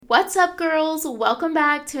What's up, girls? Welcome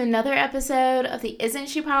back to another episode of the Isn't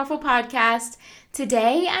She Powerful podcast.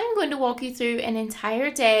 Today, I'm going to walk you through an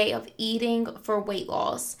entire day of eating for weight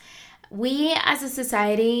loss. We as a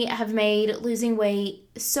society have made losing weight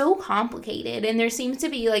so complicated, and there seems to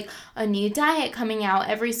be like a new diet coming out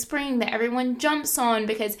every spring that everyone jumps on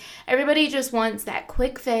because everybody just wants that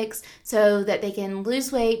quick fix so that they can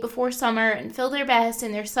lose weight before summer and feel their best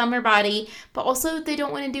in their summer body, but also they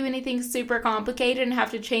don't want to do anything super complicated and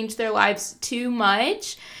have to change their lives too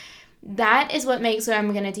much. That is what makes what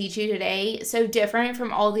I'm going to teach you today so different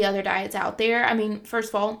from all the other diets out there. I mean, first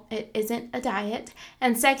of all, it isn't a diet.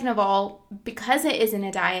 And second of all, because it isn't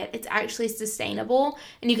a diet, it's actually sustainable.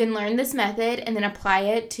 And you can learn this method and then apply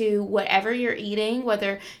it to whatever you're eating,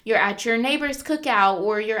 whether you're at your neighbor's cookout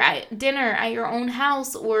or you're at dinner at your own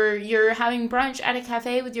house or you're having brunch at a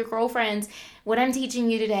cafe with your girlfriends. What I'm teaching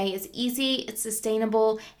you today is easy, it's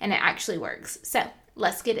sustainable, and it actually works. So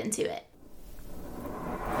let's get into it.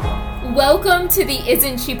 Welcome to the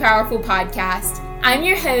Isn't She Powerful podcast. I'm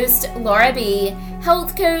your host, Laura B.,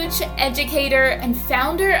 health coach, educator, and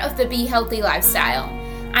founder of the Be Healthy Lifestyle.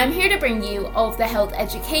 I'm here to bring you all of the health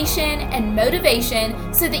education and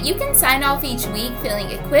motivation so that you can sign off each week feeling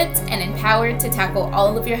equipped and empowered to tackle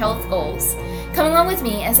all of your health goals. Come along with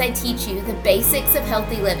me as I teach you the basics of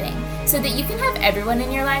healthy living so that you can have everyone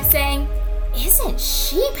in your life saying, "Isn't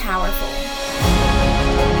she powerful?"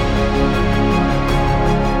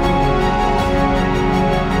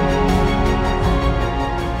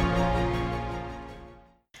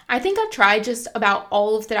 I think I've tried just about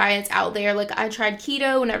all of the diets out there. Like, I tried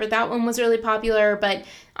keto whenever that one was really popular, but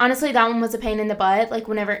honestly, that one was a pain in the butt. Like,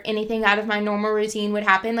 whenever anything out of my normal routine would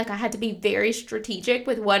happen, like, I had to be very strategic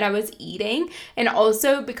with what I was eating. And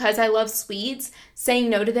also, because I love sweets, saying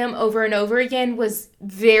no to them over and over again was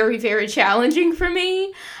very, very challenging for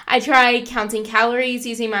me. I tried counting calories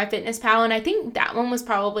using MyFitnessPal, and I think that one was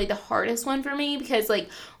probably the hardest one for me because, like,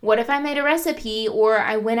 what if I made a recipe or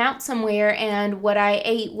I went out somewhere and what I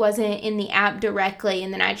ate wasn't in the app directly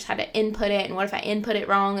and then I just had to input it, and what if I input it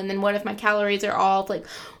wrong, and then what if my calories are off? Like,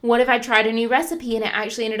 what if I tried a new recipe and it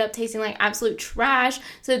actually ended up tasting like absolute trash?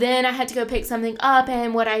 So then I had to go pick something up,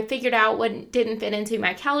 and what I figured out didn't fit into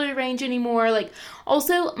my calorie range anymore. Like,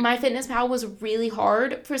 also, MyFitnessPal was really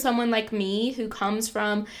hard for someone like me who comes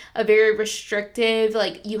from a very restrictive,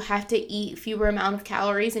 like, you have to eat fewer amount of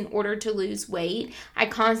calories in order to lose weight. I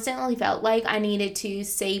constantly felt like I needed to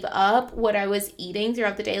save up what I was eating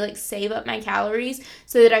throughout the day, like save up my calories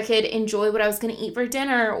so that I could enjoy what I was going to eat for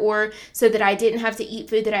dinner, or so that I didn't have to eat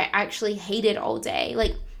food that I actually hated all day.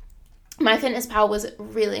 Like, MyFitnessPal was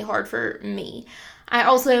really hard for me.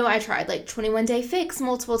 I tried like 21 Day Fix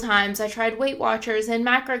multiple times. I tried Weight Watchers and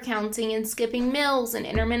macro counting and skipping meals and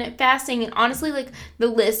intermittent fasting. And honestly, like, the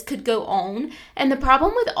list could go on. And the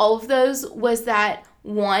problem with all of those was that,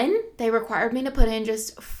 one, they required me to put in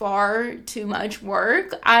just far too much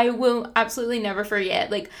work. I will absolutely never forget,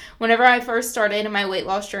 like, whenever I first started in my weight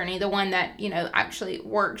loss journey, the one that, actually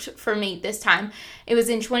worked for me this time, it was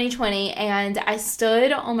in 2020, and I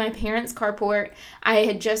stood on my parents' carport. I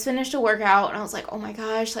had just finished a workout, and I was like, oh my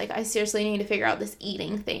gosh, like, I seriously need to figure out this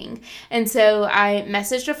eating thing. And so I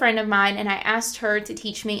messaged a friend of mine, and I asked her to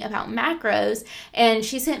teach me about macros, and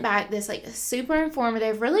she sent back this, like, super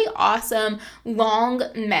informative, really awesome, long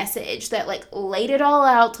message that, like, laid it all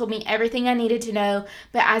out, told me everything I needed to know.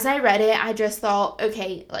 But as I read it, I just thought,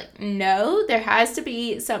 okay, like, no, there has to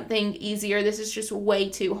be something easier. This is just way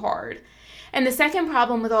too hard. And the second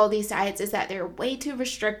problem with all these diets is that they're way too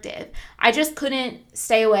restrictive. I just couldn't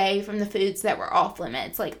stay away from the foods that were off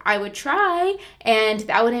limits. Like, I would try, and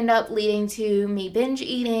that would end up leading to me binge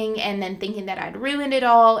eating and then thinking that I'd ruined it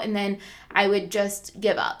all, and then I would just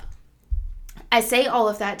give up. I say all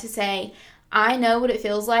of that to say, I know what it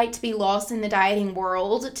feels like to be lost in the dieting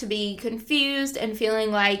world, to be confused and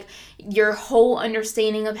feeling like your whole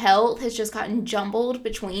understanding of health has just gotten jumbled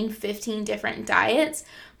between 15 different diets.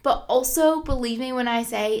 But also, believe me when I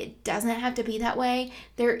say it doesn't have to be that way.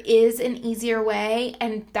 There is an easier way,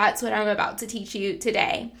 and that's what I'm about to teach you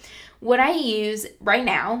today. What I use right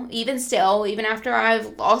now, even after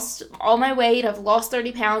I've lost all my weight, I've lost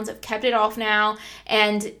 30 pounds, I've kept it off now,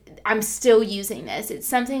 and I'm still using this. It's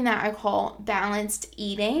something that I call balanced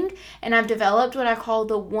eating, and I've developed what I call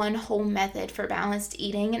the one whole method for balanced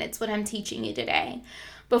eating, and it's what I'm teaching you today.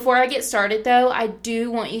 Before I get started, though, I do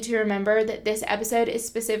want you to remember that this episode is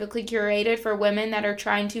specifically curated for women that are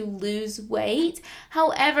trying to lose weight.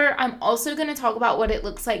 However, I'm also going to talk about what it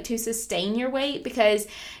looks like to sustain your weight, because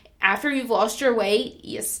after you've lost your weight,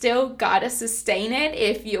 you still gotta sustain it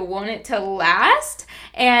if you want it to last.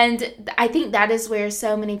 And I think that is where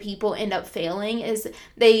so many people end up failing, is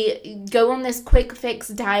they go on this quick fix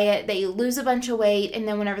diet, they lose a bunch of weight, and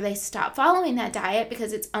then whenever they stop following that diet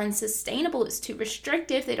because it's unsustainable, it's too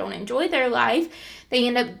restrictive, they don't enjoy their life, they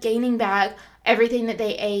end up gaining back everything that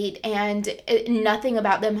they ate, and nothing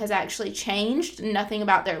about them has actually changed, nothing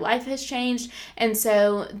about their life has changed, and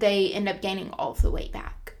so they end up gaining all of the weight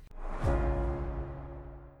back.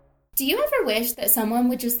 Do you ever wish that someone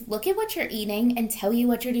would just look at what you're eating and tell you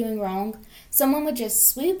what you're doing wrong? Someone would just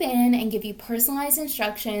swoop in and give you personalized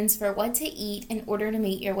instructions for what to eat in order to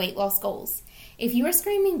meet your weight loss goals. If you are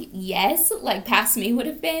screaming yes, like past me would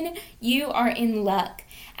have been, you are in luck.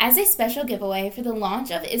 As a special giveaway for the launch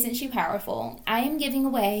of Isn't She Powerful, I am giving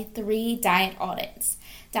away 3 diet audits.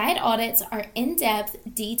 Diet audits are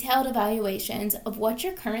in-depth, detailed evaluations of what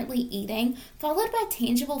you're currently eating, followed by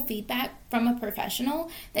tangible feedback from a professional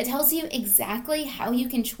that tells you exactly how you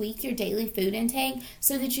can tweak your daily food intake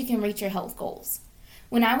so that you can reach your health goals.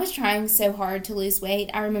 When I was trying so hard to lose weight,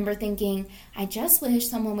 I remember thinking, I just wish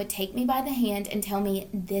someone would take me by the hand and tell me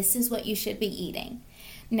this is what you should be eating.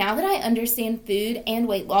 Now that I understand food and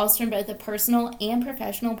weight loss from both a personal and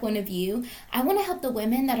professional point of view, I want to help the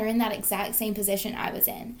women that are in that exact same position I was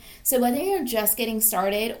in. So whether you're just getting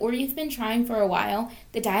started or you've been trying for a while,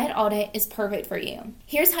 the diet audit is perfect for you.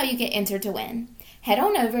 Here's how you get entered to win. Head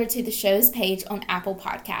on over to the show's page on Apple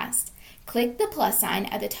Podcast. Click the plus sign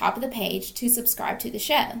at the top of the page to subscribe to the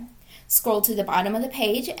show. Scroll to the bottom of the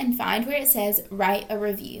page and find where it says write a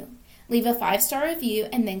review. Leave a 5-star review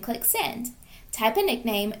and then click send. Type a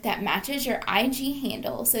nickname that matches your IG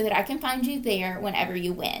handle so that I can find you there whenever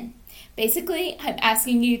you win. Basically, I'm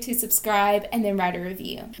asking you to subscribe and then write a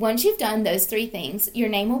review. Once you've done those 3 things, your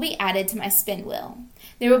name will be added to my spin wheel.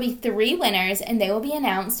 There will be 3 winners, and they will be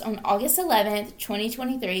announced on August 11th,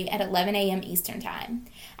 2023 at 11 a.m. Eastern Time.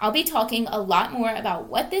 I'll be talking a lot more about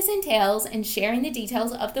what this entails and sharing the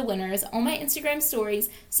details of the winners on my Instagram stories,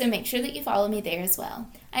 so make sure that you follow me there as well.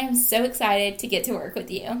 I am so excited to get to work with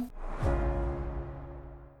you.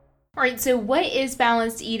 All right, so what is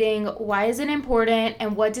balanced eating? Why is it important?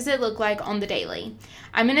 And what does it look like on the daily?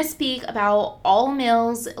 I'm going to speak about all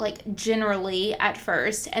meals, like generally at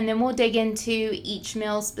first, and then we'll dig into each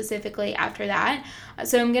meal specifically after that.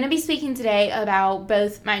 So I'm going to be speaking today about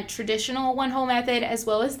both my traditional one whole method as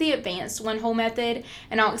well as the advanced one whole method,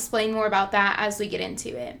 and I'll explain more about that as we get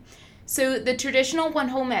into it. So the traditional one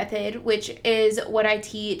whole method, which is what I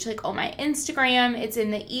teach like on my Instagram, it's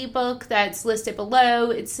in the ebook that's listed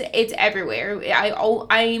below. It's everywhere.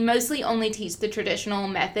 I mostly only teach the traditional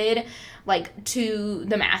method like to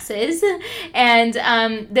the masses, and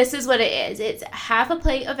this is what it is. It's half a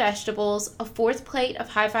plate of vegetables, a 4th plate of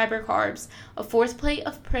high fiber carbs, a 4th plate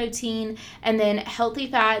of protein, and then healthy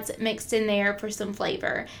fats mixed in there for some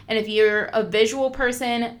flavor. And if you're a visual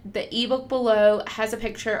person, the ebook below has a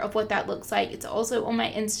picture of what that looks like. It's also on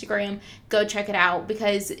my Instagram. Go check it out,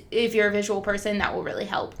 because if you're a visual person, that will really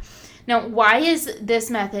help. Now, why is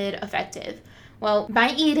this method effective? Well,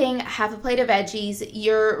 by eating half a plate of veggies,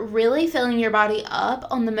 you're really filling your body up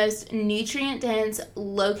on the most nutrient-dense,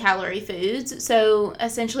 low-calorie foods. So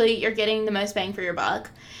essentially, you're getting the most bang for your buck.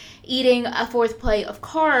 Eating a 4th plate of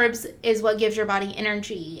carbs is what gives your body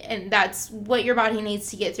energy, and that's what your body needs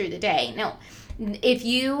to get through the day. Now, if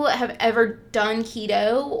you have ever done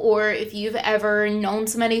keto, or if you've ever known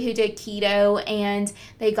somebody who did keto and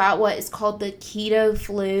they got what is called the keto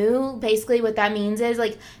flu, basically what that means is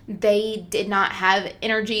like they did not have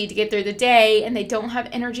energy to get through the day, and they don't have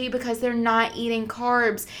energy because they're not eating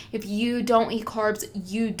carbs. If you don't eat carbs,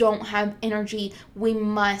 you don't have energy. We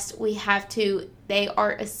have to. They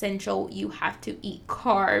are essential. You have to eat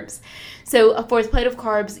carbs. So a 4th plate of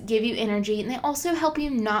carbs give you energy, and they also help you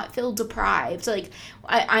not feel deprived. Like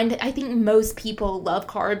I think most people love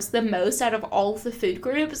carbs the most out of all of the food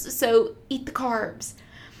groups, so eat the carbs.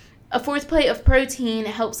 A 4th plate of protein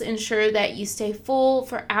helps ensure that you stay full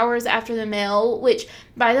for hours after the meal, which,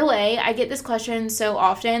 by the way, I get this question so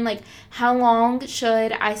often, like, how long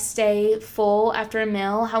should I stay full after a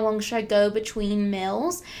meal? How long should I go between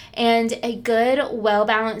meals? And a good,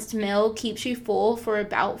 well-balanced meal keeps you full for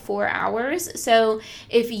about 4 hours. So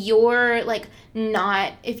if you're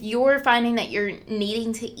finding that you're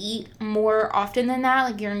needing to eat more often than that,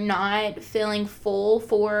 like you're not feeling full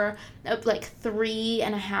for like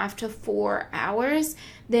 3.5 to 4 hours,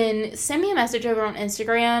 then send me a message over on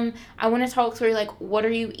Instagram. I want to talk through like what are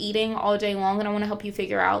you eating all day long, and I want to help you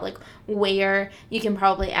figure out like where you can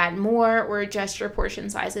probably add more or adjust your portion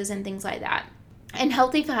sizes and things like that. And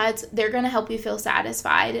healthy fats, they're going to help you feel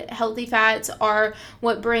satisfied. Healthy fats are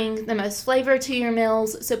what bring the most flavor to your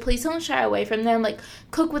meals, so please don't shy away from them. Like,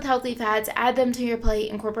 cook with healthy fats, add them to your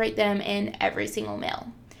plate, incorporate them in every single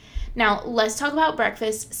meal. Now, let's talk about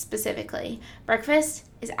breakfast specifically. Breakfast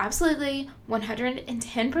is absolutely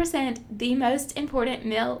 110% the most important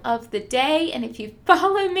meal of the day. And if you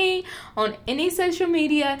follow me on any social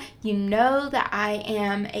media, you know that I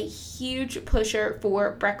am a huge pusher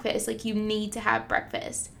for breakfast. Like, you need to have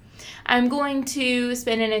breakfast. I'm going to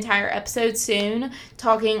spend an entire episode soon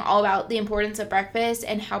talking all about the importance of breakfast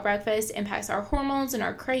and how breakfast impacts our hormones and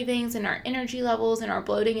our cravings and our energy levels and our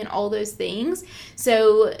bloating and all those things.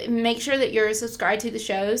 So make sure that you're subscribed to the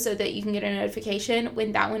show so that you can get a notification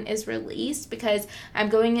when that one is released, because I'm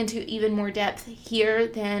going into even more depth here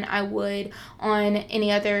than I would on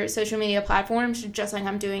any other social media platforms, just like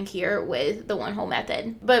I'm doing here with the One Whole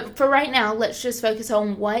Method. But for right now, let's just focus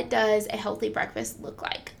on what does a healthy breakfast look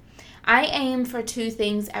like. I aim for 2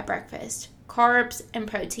 things at breakfast: carbs and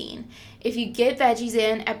protein. If you get veggies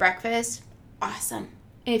in at breakfast, awesome.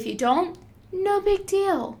 If you don't, no big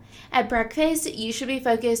deal. At breakfast, you should be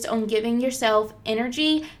focused on giving yourself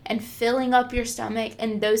energy and filling up your stomach,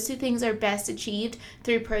 and those 2 things are best achieved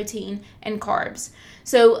through protein and carbs.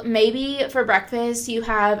 So maybe for breakfast, you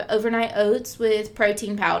have overnight oats with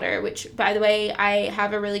protein powder, which, by the way, I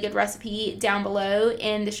have a really good recipe down below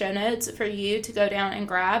in the show notes for you to go down and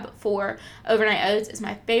grab for overnight oats. It's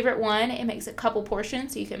my favorite one. It makes a couple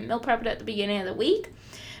portions, so you can meal prep it at the beginning of the week.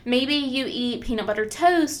 Maybe you eat peanut butter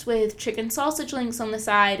toast with chicken sausage links on the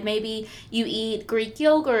side. Maybe you eat Greek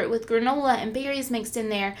yogurt with granola and berries mixed in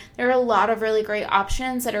there. There are a lot of really great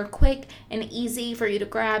options that are quick and easy for you to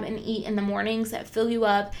grab and eat in the mornings that fill you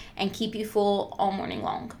up and keep you full all morning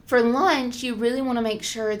long. For lunch, you really want to make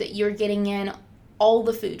sure that you're getting in all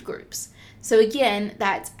the food groups. So again,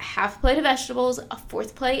 that's a half plate of vegetables, a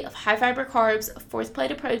 4th plate of high fiber carbs, a 4th plate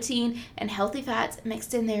of protein, and healthy fats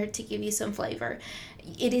mixed in there to give you some flavor.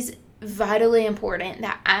 It is vitally important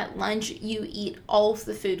that at lunch you eat all of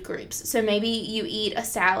the food groups. So maybe you eat a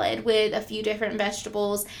salad with a few different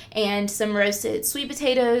vegetables and some roasted sweet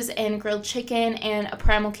potatoes and grilled chicken and a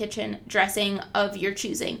Primal Kitchen dressing of your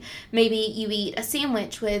choosing. Maybe you eat a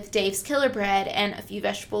sandwich with Dave's Killer Bread and a few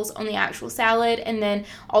vegetables on the actual salad, and then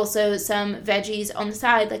also some veggies on the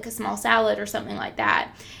side, like a small salad or something like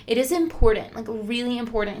that. It is important, like really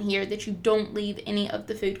important here, that you don't leave any of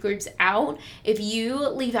the food groups out. If you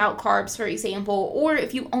leave out carbs, for example, or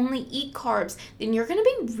if you only eat carbs, then you're going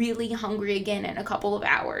to be really hungry again in a couple of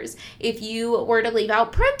hours. If you were to leave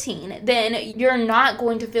out protein, then you're not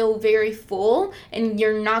going to feel very full and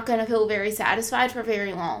you're not going to feel very satisfied for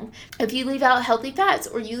very long. If you leave out healthy fats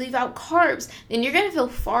or you leave out carbs, then you're going to feel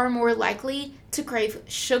far more likely to crave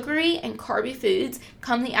sugary and carby foods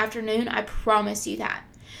come the afternoon. I promise you that.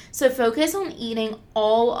 So focus on eating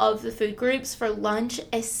all of the food groups for lunch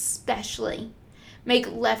especially.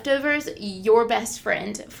 Make leftovers your best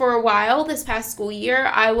friend. For a while this past school year,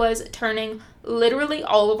 I was turning literally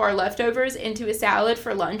all of our leftovers into a salad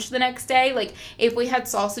for lunch the next day. Like, if we had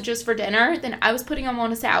sausages for dinner, then I was putting them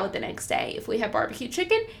on a salad the next day. If we had barbecue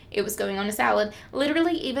chicken, it was going on a salad.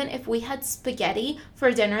 Literally, even if we had spaghetti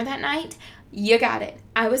for dinner that night, you got it.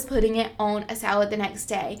 I was putting it on a salad the next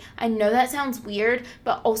day. I know that sounds weird,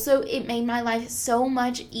 but also it made my life so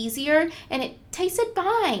much easier and it tasted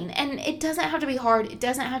fine. And it doesn't have to be hard. It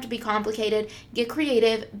doesn't have to be complicated. Get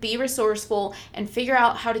creative, be resourceful, and figure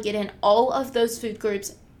out how to get in all of those food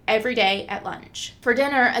groups every day at lunch. For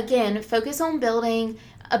dinner, again, focus on building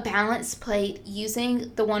a balanced plate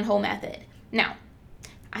using the One Whole Method. Now,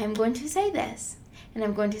 I'm going to say this, and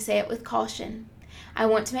I'm going to say it with caution. I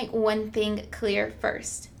want to make one thing clear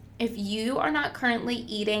first. If you are not currently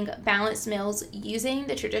eating balanced meals using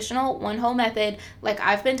the traditional One Whole Method, like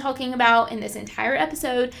I've been talking about in this entire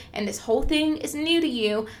episode, and this whole thing is new to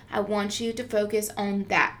you, I want you to focus on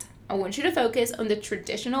that. I want you to focus on the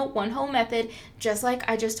traditional One Whole Method, just like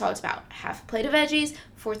I just talked about. Half a plate of veggies,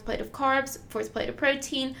 4th plate of carbs, 4th plate of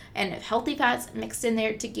protein, and healthy fats mixed in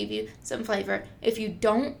there to give you some flavor. If you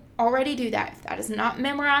don't already do that, if that is not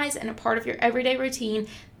memorized and a part of your everyday routine,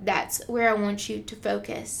 that's where I want you to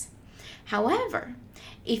focus. However,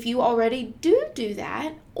 if you already do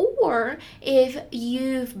that, or if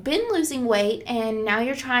you've been losing weight and now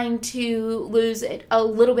you're trying to lose it a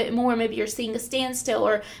little bit more, maybe you're seeing a standstill,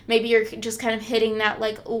 or maybe you're just kind of hitting that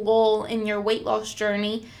like lull in your weight loss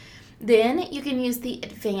journey, then you can use the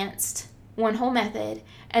advanced One Whole Method.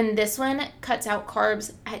 And this one cuts out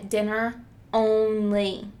carbs at dinner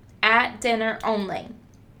only. At dinner only.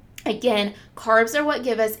 Again, carbs are what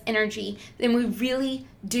give us energy. Then we really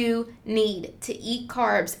do need to eat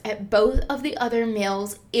carbs at both of the other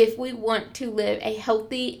meals if we want to live a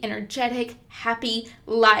healthy, energetic, happy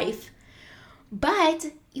life.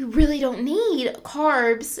 But you really don't need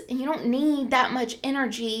carbs and you don't need that much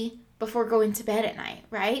energy before going to bed at night,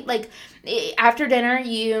 right? Like after dinner,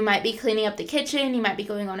 you might be cleaning up the kitchen, you might be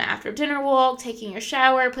going on an after dinner walk, taking your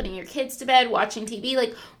shower, putting your kids to bed, watching TV,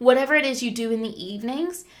 like whatever it is you do in the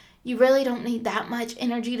evenings, you really don't need that much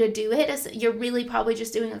energy to do it. You're really probably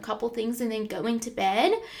just doing a couple things and then going to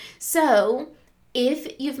bed. So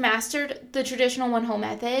if you've mastered the traditional one whole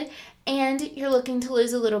method and you're looking to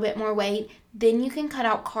lose a little bit more weight, then you can cut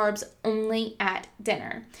out carbs only at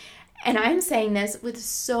dinner. And I'm saying this with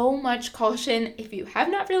so much caution if you have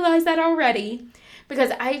not realized that already, because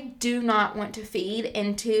I do not want to feed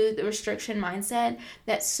into the restriction mindset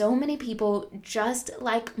that so many people just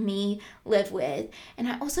like me live with. And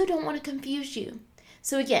I also don't want to confuse you.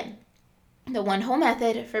 So again, the one whole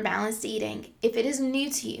method for balanced eating, if it is new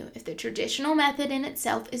to you, if the traditional method in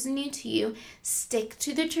itself is new to you, stick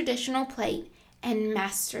to the traditional plate and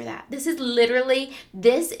master that. This is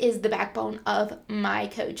the backbone of my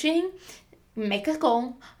coaching. Make a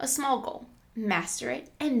goal, a small goal, master it,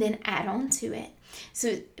 and then add on to it.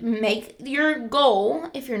 So make your goal,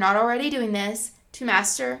 if you're not already doing this, to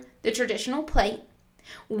master the traditional plate.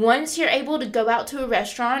 Once you're able to go out to a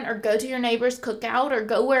restaurant or go to your neighbor's cookout or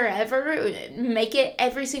go wherever, make it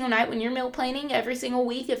every single night when you're meal planning every single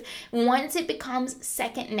week. Once it becomes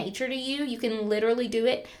second nature to you, you can literally do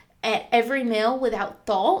it at every meal without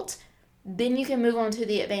thought, then you can move on to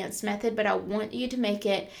the advanced method, but I want you to make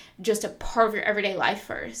it just a part of your everyday life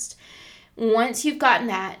first. Once you've gotten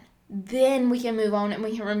that, then we can move on and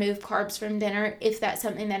we can remove carbs from dinner if that's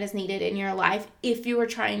something that is needed in your life, if you are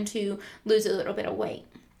trying to lose a little bit of weight.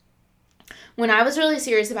 When I was really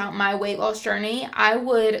serious about my weight loss journey, I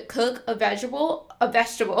would cook a vegetable, a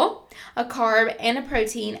carb, and a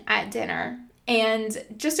protein at dinner. And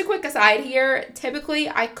just a quick aside here, typically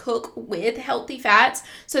I cook with healthy fats,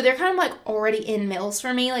 so they're kind of like already in meals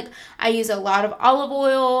for me. Like I use a lot of olive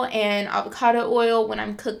oil and avocado oil when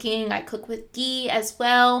I'm cooking. I cook with ghee as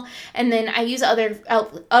well, and then I use other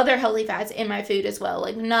healthy fats in my food as well,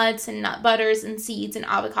 like nuts and nut butters and seeds and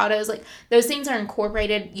avocados. Like those things are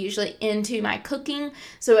incorporated usually into my cooking,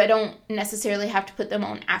 so I don't necessarily have to put them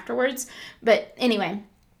on afterwards. But anyway,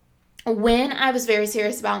 when I was very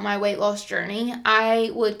serious about my weight loss journey, I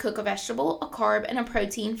would cook a vegetable, a carb, and a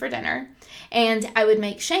protein for dinner. And I would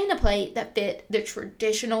make Shane a plate that fit the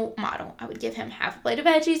traditional model. I would give him half a plate of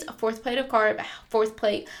veggies, a fourth plate of carb, a fourth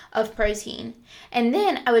plate of protein. And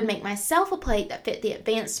then I would make myself a plate that fit the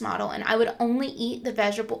advanced model, and I would only eat the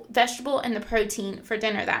vegetable and the protein for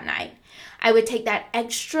dinner that night. I would take that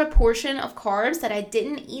extra portion of carbs that I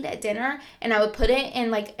didn't eat at dinner and I would put it in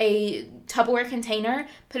like a Tupperware container,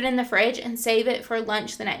 put it in the fridge, and save it for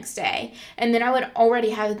lunch the next day. And then I would already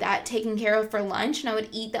have that taken care of for lunch, and I would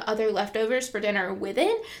eat the other leftovers for dinner with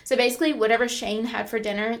it. So basically, whatever Shane had for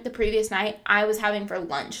dinner the previous night, I was having for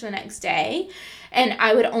lunch the next day. And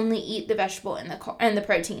I would only eat the vegetable and the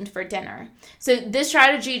protein for dinner. So this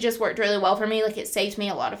strategy just worked really well for me. Like it saved me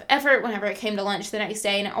a lot of effort whenever it came to lunch the next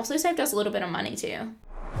day, and it also saved us a little bit of money too.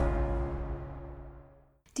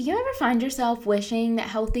 Do you ever find yourself wishing that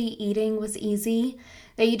healthy eating was easy?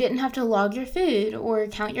 That you didn't have to log your food or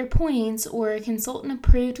count your points or consult an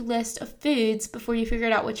approved list of foods before you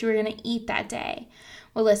figured out what you were going to eat that day?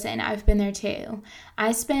 Well, listen, I've been there too.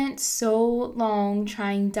 I spent so long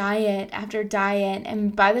trying diet after diet,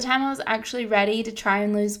 and by the time I was actually ready to try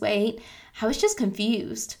and lose weight, I was just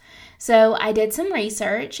confused. So I did some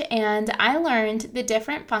research and I learned the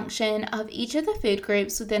different function of each of the food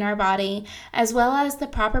groups within our body, as well as the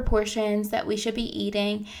proper portions that we should be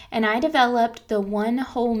eating, and I developed the one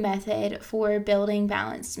whole method for building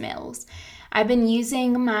balanced meals. I've been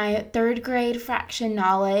using my third grade fraction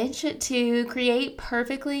knowledge to create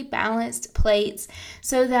perfectly balanced plates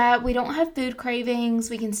so that we don't have food cravings,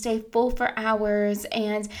 we can stay full for hours,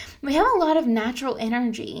 and we have a lot of natural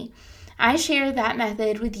energy. I share that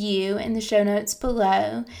method with you in the show notes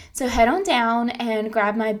below, so head on down and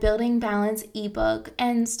grab my Building Balance ebook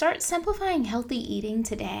and start simplifying healthy eating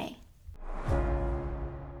today.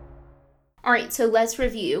 All right, so let's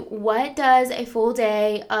review. What does a full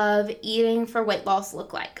day of eating for weight loss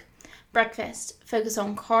look like? Breakfast, focus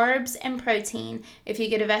on carbs and protein. If you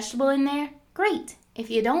get a vegetable in there, great. If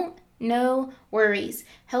you don't, no worries.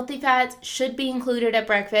 Healthy fats should be included at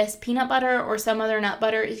breakfast. Peanut butter or some other nut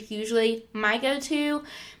butter is usually my go-to,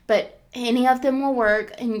 but any of them will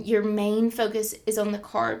work, and your main focus is on the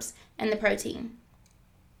carbs and the protein.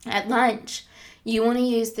 At lunch, You want to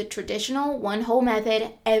use the traditional one whole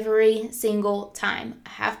method every single time. A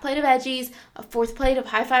half plate of veggies, a fourth plate of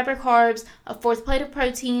high fiber carbs, a fourth plate of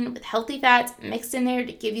protein with healthy fats mixed in there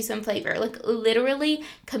to give you some flavor. Like, literally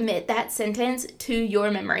commit that sentence to your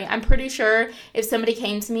memory. I'm pretty sure if somebody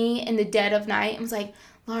came to me in the dead of night and was like,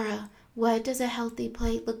 Laura, what does a healthy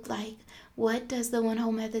plate look like? What does the one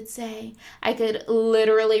whole method say? I could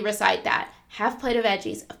literally recite that. Half plate of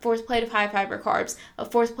veggies, a fourth plate of high fiber carbs, a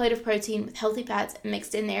fourth plate of protein with healthy fats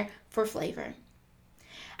mixed in there for flavor.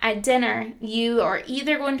 At dinner, you are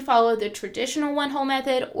either going to follow the traditional one whole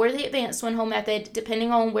method or the advanced one whole method,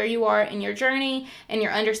 depending on where you are in your journey and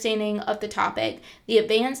your understanding of the topic. The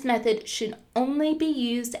advanced method should only be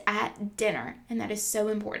used at dinner, and that is so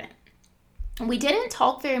important. We didn't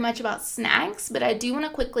talk very much about snacks, but I do want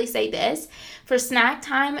to quickly say this. For snack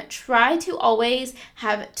time, try to always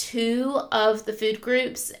have 2 of the food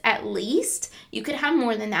groups at least. You could have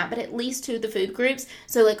more than that, but at least 2 of the food groups.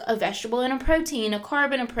 So like a vegetable and a protein, a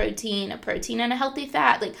carb and a protein and a healthy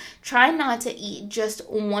fat. Like, try not to eat just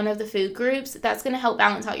one of the food groups. That's going to help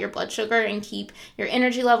balance out your blood sugar and keep your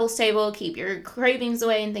energy level stable, keep your cravings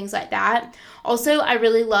away and things like that. Also, I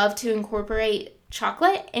really love to incorporate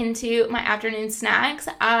chocolate into my afternoon snacks.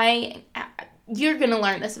 You're going to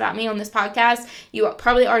learn this about me on this podcast. You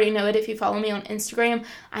probably already know it if you follow me on Instagram.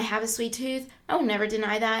 I have a sweet tooth. I will never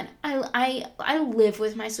deny that. I live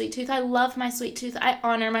with my sweet tooth. I love my sweet tooth. I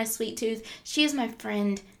honor my sweet tooth. She is my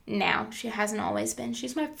friend now. She hasn't always been.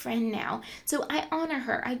 She's my friend now. So I honor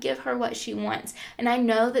her. I give her what she wants. And I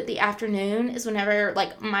know that the afternoon is whenever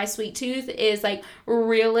like my sweet tooth is like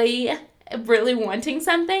really wanting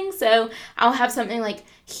something. So I'll have something like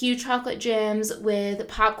huge chocolate gems with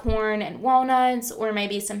popcorn and walnuts, or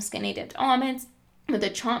maybe some skinny dipped almonds with a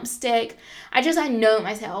chomp stick. I know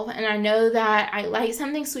myself, and I know that I like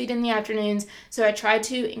something sweet in the afternoons, so I try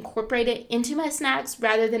to incorporate it into my snacks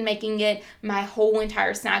rather than making it my whole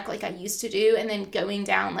entire snack like I used to do, and then going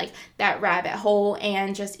down like that rabbit hole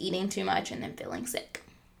and just eating too much and then feeling sick.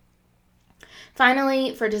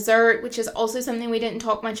 Finally, for dessert, which is also something we didn't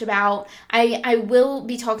talk much about, I will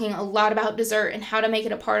be talking a lot about dessert and how to make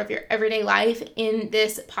it a part of your everyday life in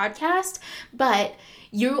this podcast, but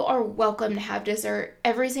you are welcome to have dessert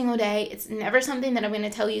every single day. It's never something that I'm going to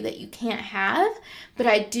tell you that you can't have, but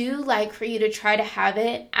I do like for you to try to have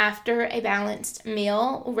it after a balanced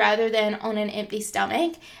meal rather than on an empty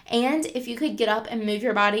stomach. And if you could get up and move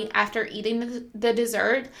your body after eating the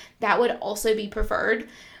dessert, that would also be preferred.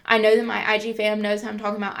 I know that my IG fam knows I'm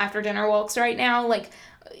talking about after dinner walks right now. Like,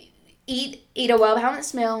 eat a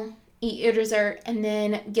well-balanced meal, eat your dessert, and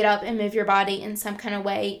then get up and move your body in some kind of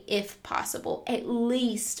way if possible. At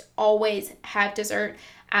least always have dessert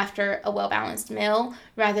after a well-balanced meal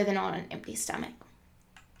rather than on an empty stomach.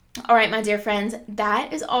 All right, my dear friends,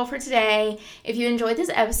 that is all for today. If you enjoyed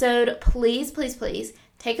this episode, please, please, please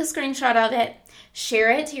take a screenshot of it,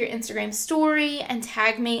 share it to your Instagram story, and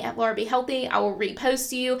tag me at Laura Be Healthy. I will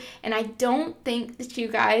repost you, and I don't think that you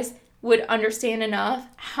guys would understand enough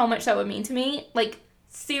how much that would mean to me. Like,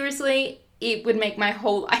 seriously, it would make my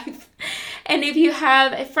whole life. And if you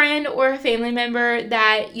have a friend or a family member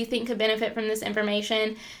that you think could benefit from this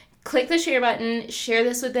information, click the share button, share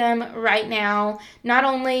this with them right now. Not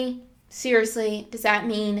only, seriously, does that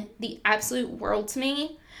mean the absolute world to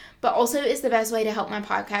me, but also it's the best way to help my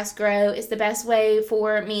podcast grow. It's the best way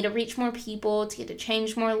for me to reach more people, to get to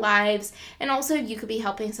change more lives. And also you could be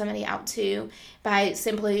helping somebody out too by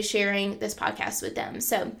simply sharing this podcast with them.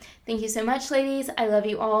 So thank you so much, ladies. I love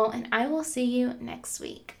you all, and I will see you next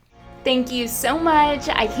week. Thank you so much.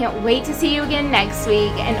 I can't wait to see you again next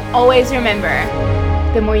week. And always remember,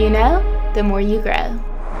 the more you know, the more you grow.